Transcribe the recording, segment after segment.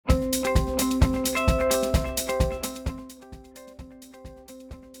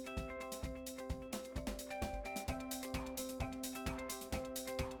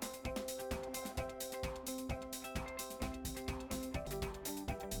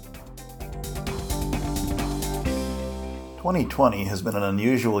2020 has been an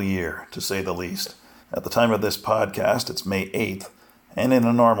unusual year, to say the least. At the time of this podcast, it's May 8th, and in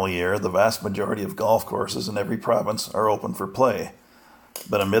a normal year, the vast majority of golf courses in every province are open for play.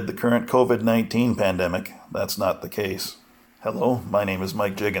 But amid the current COVID-19 pandemic, that's not the case. Hello, my name is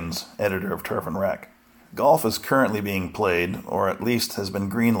Mike Jiggins, editor of Turf and Rec. Golf is currently being played, or at least has been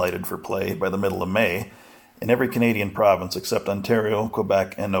green-lighted for play by the middle of May, in every Canadian province except Ontario,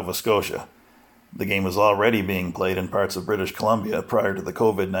 Quebec, and Nova Scotia. The game was already being played in parts of British Columbia prior to the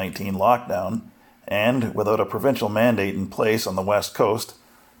COVID-19 lockdown, and without a provincial mandate in place on the West Coast,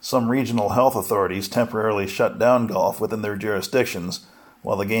 some regional health authorities temporarily shut down golf within their jurisdictions,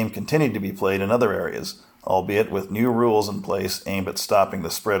 while the game continued to be played in other areas, albeit with new rules in place aimed at stopping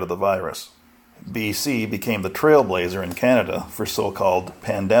the spread of the virus. BC became the trailblazer in Canada for so-called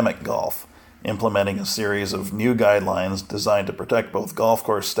pandemic golf, implementing a series of new guidelines designed to protect both golf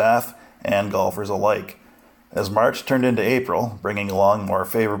course staff and golfers alike. As March turned into April, bringing along more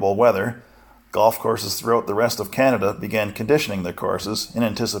favorable weather, golf courses throughout the rest of Canada began conditioning their courses in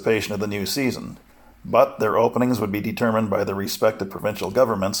anticipation of the new season. But their openings would be determined by the respective provincial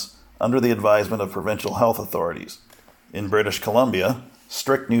governments under the advisement of provincial health authorities. In British Columbia,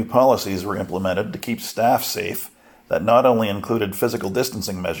 strict new policies were implemented to keep staff safe that not only included physical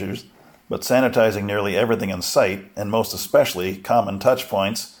distancing measures, but sanitizing nearly everything in sight, and most especially common touch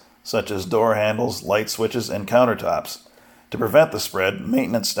points such as door handles, light switches, and countertops. To prevent the spread,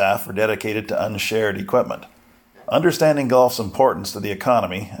 maintenance staff were dedicated to unshared equipment. Understanding golf's importance to the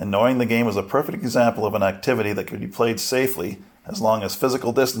economy and knowing the game was a perfect example of an activity that could be played safely as long as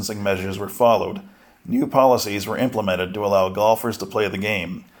physical distancing measures were followed, new policies were implemented to allow golfers to play the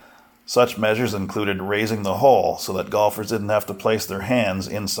game. Such measures included raising the hole so that golfers didn't have to place their hands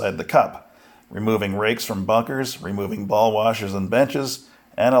inside the cup, removing rakes from bunkers, removing ball washers and benches,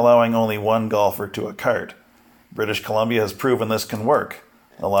 and allowing only one golfer to a cart. British Columbia has proven this can work,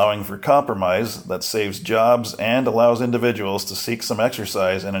 allowing for compromise that saves jobs and allows individuals to seek some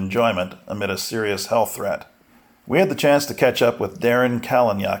exercise and enjoyment amid a serious health threat. We had the chance to catch up with Darren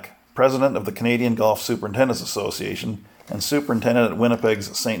Kalaniuk, president of the Canadian Golf Superintendents Association and superintendent at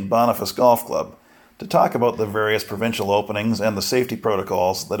Winnipeg's St. Boniface Golf Club, to talk about the various provincial openings and the safety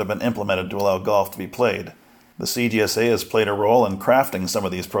protocols that have been implemented to allow golf to be played. The CGSA has played a role in crafting some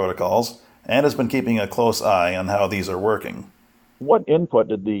of these protocols and has been keeping a close eye on how these are working. What input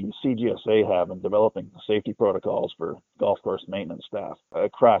did the CGSA have in developing safety protocols for golf course maintenance staff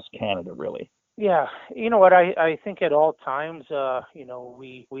across Canada, really? Yeah, you know what, I think at all times,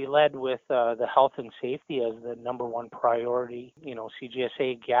 we led with the health and safety as the number one priority.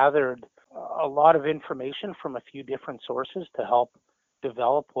 CGSA gathered a lot of information from a few different sources to help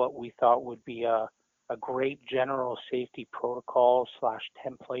develop what we thought would be a great general safety protocol /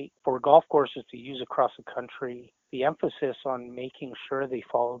 template for golf courses to use across the country. The emphasis on making sure they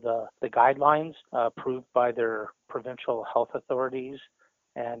follow the guidelines approved by their provincial health authorities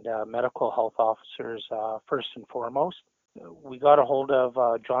and medical health officers first and foremost. We got a hold of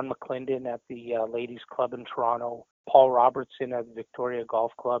John McClendon at the Ladies Club in Toronto, Paul Robertson at the Victoria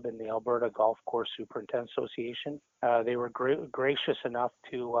Golf Club and the Alberta Golf Course Superintendents Association. They were gracious enough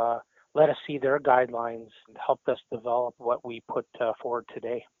to let us see their guidelines and helped us develop what we put forward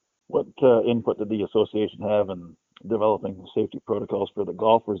today. What input did the association have in developing the safety protocols for the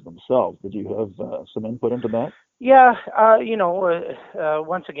golfers themselves? Did you have some input into that? Yeah,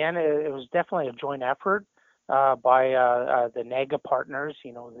 once again, it was definitely a joint effort by the NAGA partners,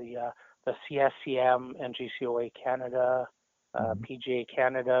 the CSCM, NGCOA Canada, PGA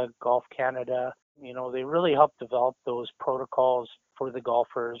Canada, Golf Canada. They really helped develop those protocols for the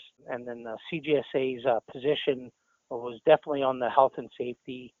golfers. And then the CGSA's position was definitely on the health and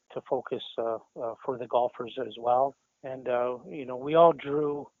safety to focus for the golfers as well. And, we all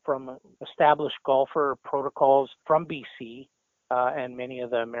drew from established golfer protocols from BC and many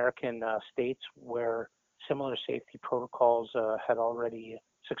of the American states where similar safety protocols had already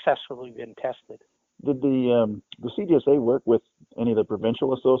successfully been tested. Did the CGSA work with any of the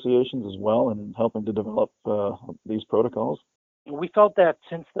provincial associations as well in helping to develop these protocols? We felt that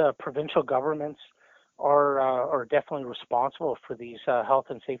since the provincial governments are definitely responsible for these health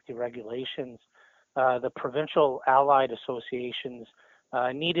and safety regulations, the provincial allied associations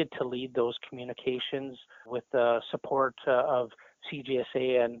needed to lead those communications with the support of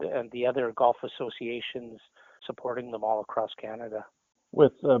CGSA and the other golf associations supporting them all across Canada.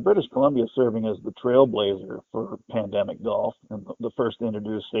 With British Columbia serving as the trailblazer for pandemic golf and the first to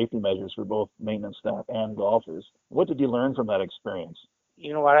introduce safety measures for both maintenance staff and golfers, what did you learn from that experience?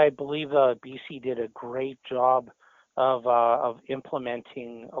 You know what, I believe BC did a great job of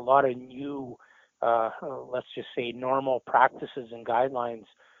implementing a lot of new let's just say, normal practices and guidelines,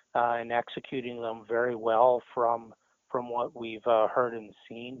 and executing them very well from what we've heard and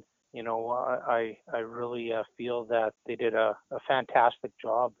seen. I really feel that they did a fantastic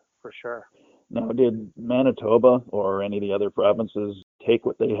job for sure. Now, did Manitoba or any of the other provinces take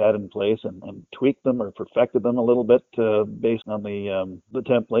what they had in place and tweak them or perfected them a little bit based on the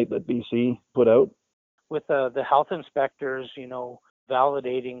template that BC put out? With the health inspectors,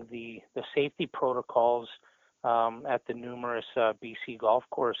 validating the safety protocols at the numerous BC golf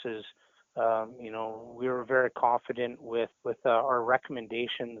courses, we were very confident with our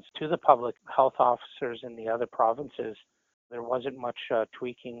recommendations to the public health officers in the other provinces. There wasn't much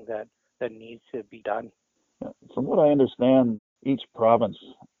tweaking that needs to be done. From what I understand, each province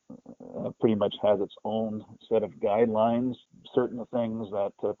pretty much has its own set of guidelines, certain things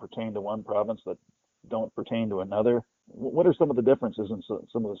that pertain to one province that don't pertain to another. What are some of the differences in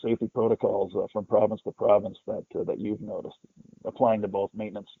some of the safety protocols from province to province that you've noticed, applying to both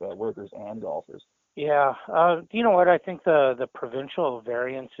maintenance workers and golfers? Yeah, you know what? I think the provincial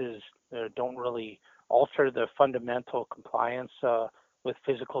variances don't really alter the fundamental compliance with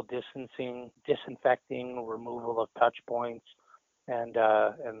physical distancing, disinfecting, removal of touch points, and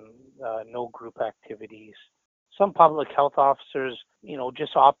no group activities. Some public health officers,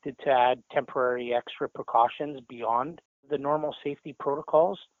 just opted to add temporary extra precautions beyond the normal safety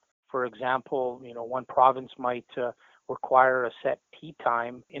protocols. For example, one province might require a set tee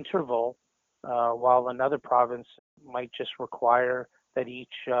time interval, while another province might just require that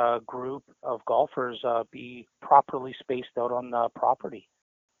each group of golfers be properly spaced out on the property.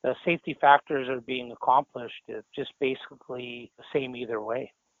 The safety factors are being accomplished. It's just basically the same either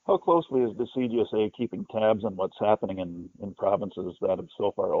way. How closely is the CGSA keeping tabs on what's happening in provinces that have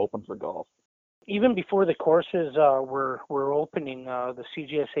so far opened for golf? Even before the courses were opening, the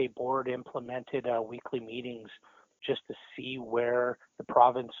CGSA board implemented weekly meetings just to see where the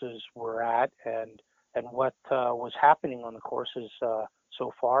provinces were at and what was happening on the courses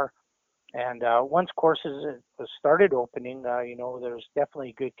so far. And once courses started opening, there's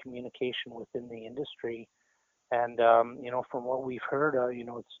definitely good communication within the industry. And from what we've heard,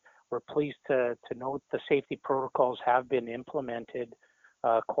 we're pleased to note the safety protocols have been implemented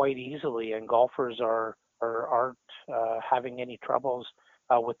quite easily, and golfers aren't having any troubles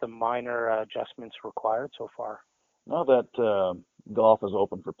with the minor adjustments required so far. Now that golf is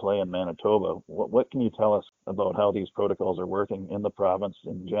open for play in Manitoba, what can you tell us about how these protocols are working in the province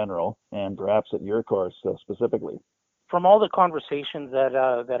in general, and perhaps at your course specifically? From all the conversations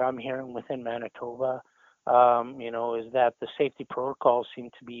that I'm hearing within Manitoba, is that the safety protocols seem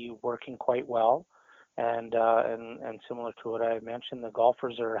to be working quite well, and similar to what I mentioned, the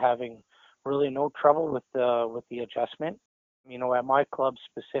golfers are having really no trouble with the adjustment. At my club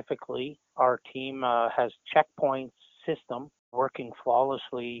specifically, our team has checkpoint system working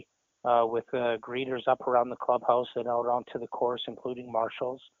flawlessly with greeters up around the clubhouse and out onto the course, including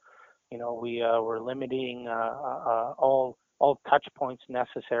marshals. We're limiting all touch points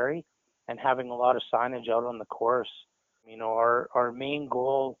necessary and having a lot of signage out on the course. Our main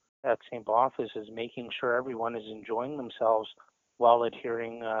goal at St. Boniface is making sure everyone is enjoying themselves while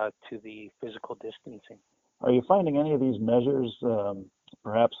adhering to the physical distancing. Are you finding any of these measures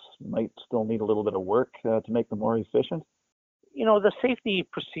perhaps might still need a little bit of work to make them more efficient? The safety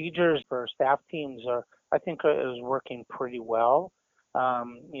procedures for staff teams I think is working pretty well.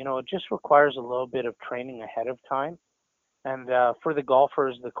 It just requires a little bit of training ahead of time. And for the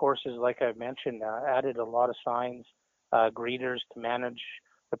golfers, the courses, like I mentioned, added a lot of signs, greeters to manage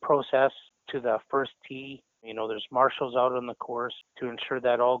the process to the first tee. There's marshals out on the course to ensure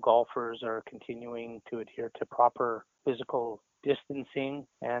that all golfers are continuing to adhere to proper physical distancing.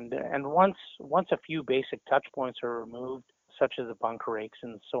 And once a few basic touch points are removed, such as the bunker rakes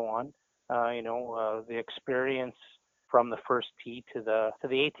and so on, the experience from the first tee to the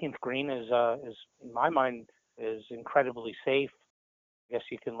 18th green is in my mind is incredibly safe. I guess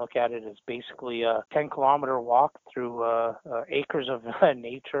you can look at it as basically a 10-kilometer walk through acres of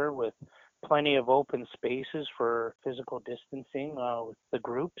nature with plenty of open spaces for physical distancing with the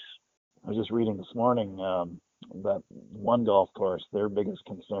groups. I was just reading this morning that one golf course, their biggest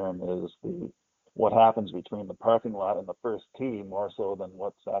concern is what happens between the parking lot and the first tee more so than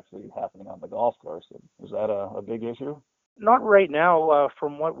what's actually happening on the golf course. Is that a big issue? Not right now,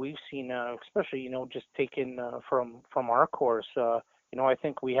 from what we've seen, especially, just taken from our course. I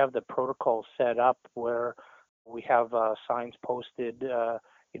think we have the protocol set up where we have signs posted. The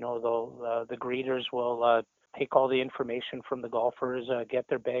greeters will take all the information from the golfers, get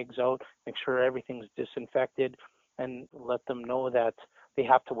their bags out, make sure everything's disinfected, and let them know that they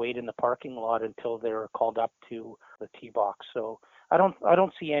have to wait in the parking lot until they're called up to the tee box. So I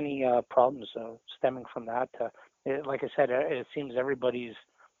don't see any problems stemming from that. Like I said, it seems everybody's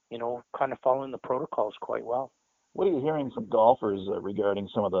kind of following the protocols quite well. What are you hearing from golfers regarding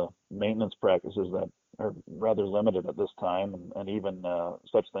some of the maintenance practices that are rather limited at this time, and even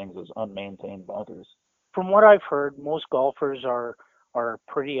such things as unmaintained bunkers? From what I've heard, most golfers are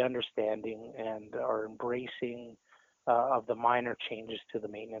pretty understanding and are embracing of the minor changes to the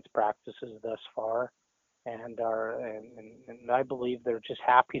maintenance practices thus far, and I believe they're just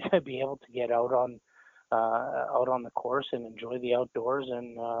happy to be able to get out on the course and enjoy the outdoors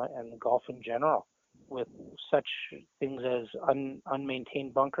and golf in general. With such things as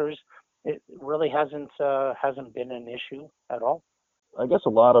unmaintained bunkers, it really hasn't been an issue at all. I guess a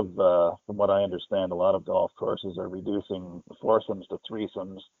lot of, from what I understand, a lot of golf courses are reducing foursomes to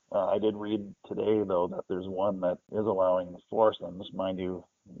threesomes. I did read today, though, that there's one that is allowing foursomes, mind you,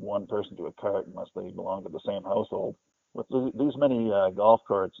 one person to a cart unless they belong to the same household. With these many golf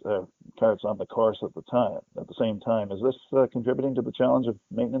carts on the course at the same time, is this contributing to the challenge of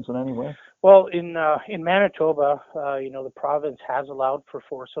maintenance in any way? Well, in Manitoba, the province has allowed for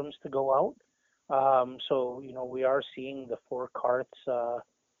foursomes to go out. So we are seeing the 4 carts out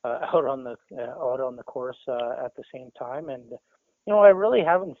on the course at the same time, and I really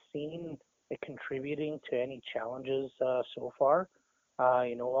haven't seen it contributing to any challenges so far.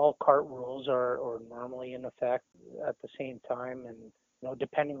 All cart rules are normally in effect at the same time, and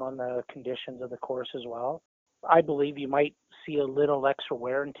depending on the conditions of the course as well. I believe you might see a little extra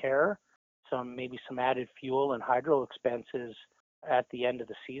wear and tear, maybe some added fuel and hydro expenses at the end of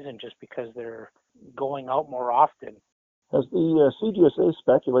the season, just because they're going out more often. Has the CGSA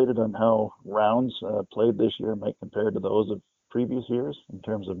speculated on how rounds played this year might compare to those of previous years in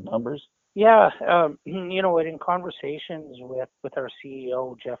terms of numbers? Yeah, in conversations with our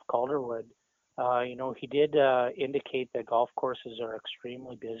CEO, Jeff Calderwood, he did indicate that golf courses are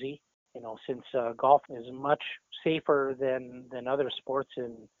extremely busy. Since golf is much safer than other sports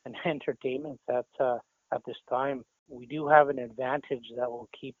and entertainment at this time, we do have an advantage that will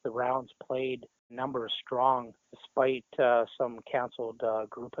keep the rounds played numbers strong despite some canceled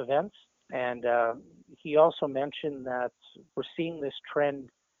group events. And he also mentioned that we're seeing this trend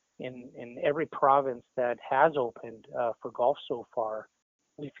in every province that has opened for golf so far.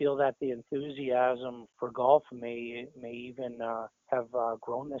 We feel that the enthusiasm for golf may even have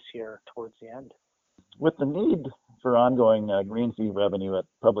grown this year towards the end. With the need for ongoing green fee revenue at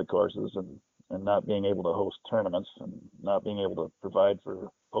public courses and not being able to host tournaments and not being able to provide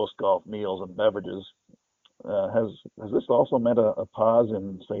for post-golf meals and beverages, has this also meant a pause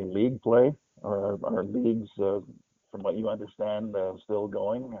in, say, league play? Or are leagues, from what you understand, still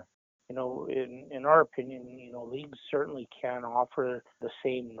going? In our opinion, leagues certainly can offer the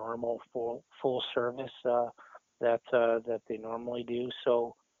same normal full service that they normally do.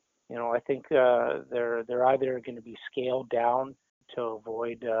 So, I think they're either going to be scaled down to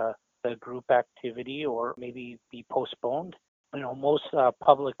avoid the group activity, or maybe be postponed. Most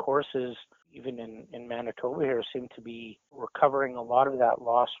public courses, even in Manitoba here, seem to be recovering a lot of that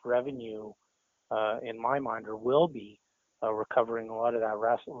lost revenue. In my mind, or will be recovering a lot of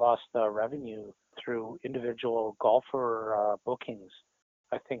that lost revenue through individual golfer bookings.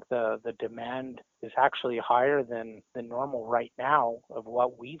 I think the demand is actually higher than normal right now of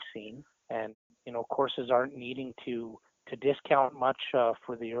what we've seen, and courses aren't needing to discount much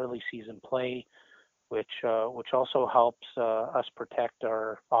for the early season play, which also helps us protect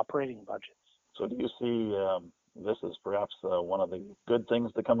our operating budgets. So do you see this is perhaps one of the good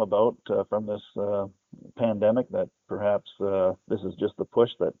things to come about from this pandemic, that perhaps this is just the push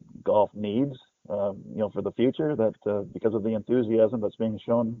that golf needs, for the future, that because of the enthusiasm that's being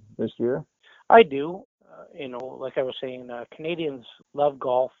shown this year? I do. Like I was saying, Canadians love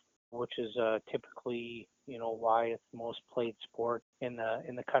golf, which is typically, why it's the most played sport in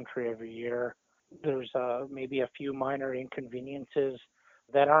the country every year. There's maybe a few minor inconveniences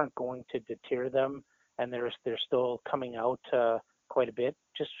that aren't going to deter them, and they're still coming out quite a bit,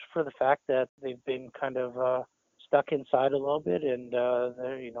 just for the fact that they've been kind of stuck inside a little bit, and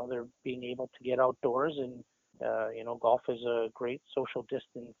they're being able to get outdoors, and golf is a great social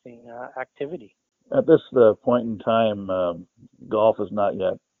distancing activity. At this point in time, golf has not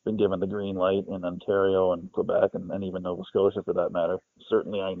yet been given the green light in Ontario and Quebec, and even Nova Scotia for that matter.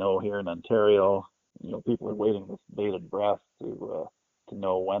 Certainly, I know here in Ontario, people are waiting with bated breath to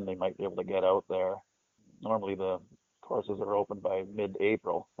know when they might be able to get out there. Normally, the courses are open by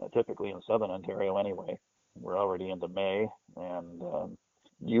mid-April, typically in Southern Ontario anyway. We're already into May, and do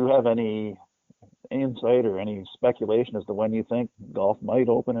you have any insight or any speculation as to when you think golf might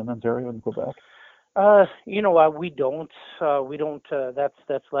open in Ontario and Quebec? You know what? We don't.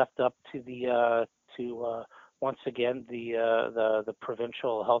 That's left up to the once again the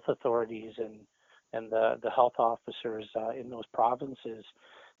provincial health authorities and the health officers in those provinces.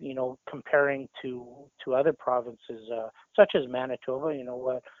 You know, comparing to other provinces such as Manitoba, you know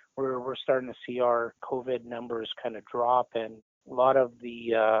what, we're starting to see our COVID numbers kind of drop, and a lot of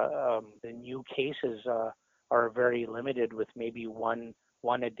the new cases are very limited, with maybe one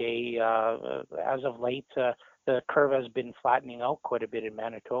a day. As of late, the curve has been flattening out quite a bit in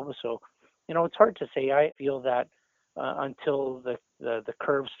Manitoba. So, you know, it's hard to say. I feel that until the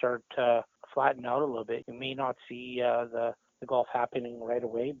curves start to flatten out a little bit, you may not see the golf happening right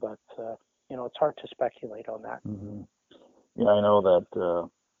away. But you know, it's hard to speculate on that. Mm-hmm. Yeah, I know that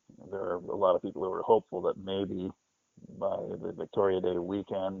there are a lot of people who are hopeful that maybe by the Victoria Day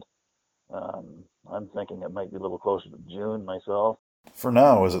weekend, I'm thinking it might be a little closer to June myself. For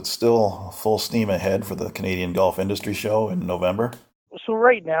now, is it still full steam ahead for the Canadian Golf Industry Show in November? So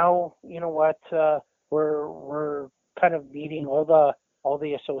right now, you know what, we're kind of meeting. All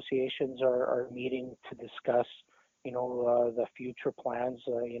the associations are meeting to discuss, you know, the future plans.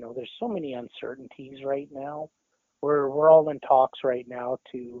 You know, there's so many uncertainties right now. We're all in talks right now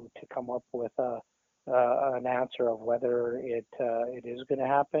to come up with an answer of whether it is going to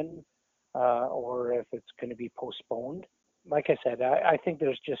happen or if it's going to be postponed. Like I said, I think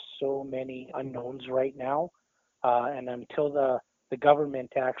there's just so many unknowns right now, and until the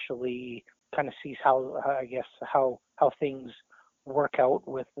government actually kind of sees how things work out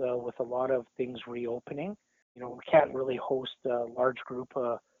with a lot of things reopening, you know, we can't really host a large group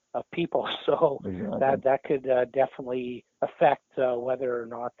of people, so exactly. that could definitely affect whether or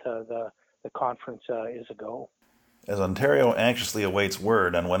not the conference is a go. As Ontario anxiously awaits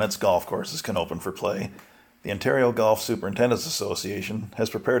word on when its golf courses can open for play, the Ontario Golf Superintendents Association has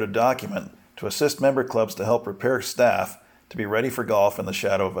prepared a document to assist member clubs to help prepare staff to be ready for golf in the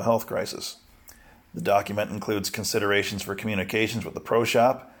shadow of a health crisis. The document includes considerations for communications with the pro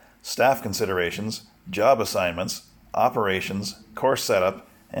shop, staff considerations, job assignments, operations, course setup,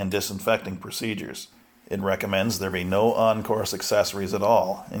 and disinfecting procedures. It recommends there be no on-course accessories at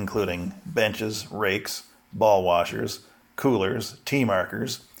all, including benches, rakes, ball washers, coolers, tee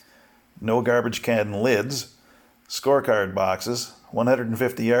markers, no garbage can lids, scorecard boxes,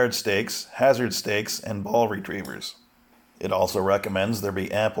 150-yard stakes, hazard stakes, and ball retrievers. It also recommends there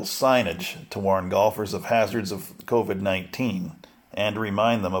be ample signage to warn golfers of hazards of COVID-19 and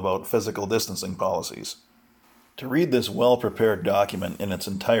remind them about physical distancing policies. To read this well-prepared document in its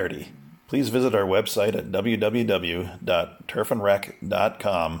entirety, please visit our website at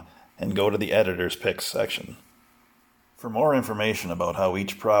www.turfandrec.com and go to the Editor's Picks section. For more information about how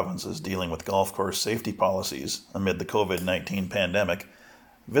each province is dealing with golf course safety policies amid the COVID-19 pandemic,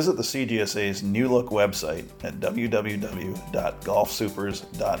 visit the CGSA's New Look website at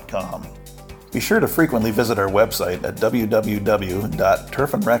www.golfsupers.com. Be sure to frequently visit our website at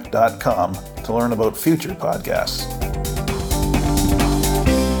www.turfandrec.com to learn about future podcasts.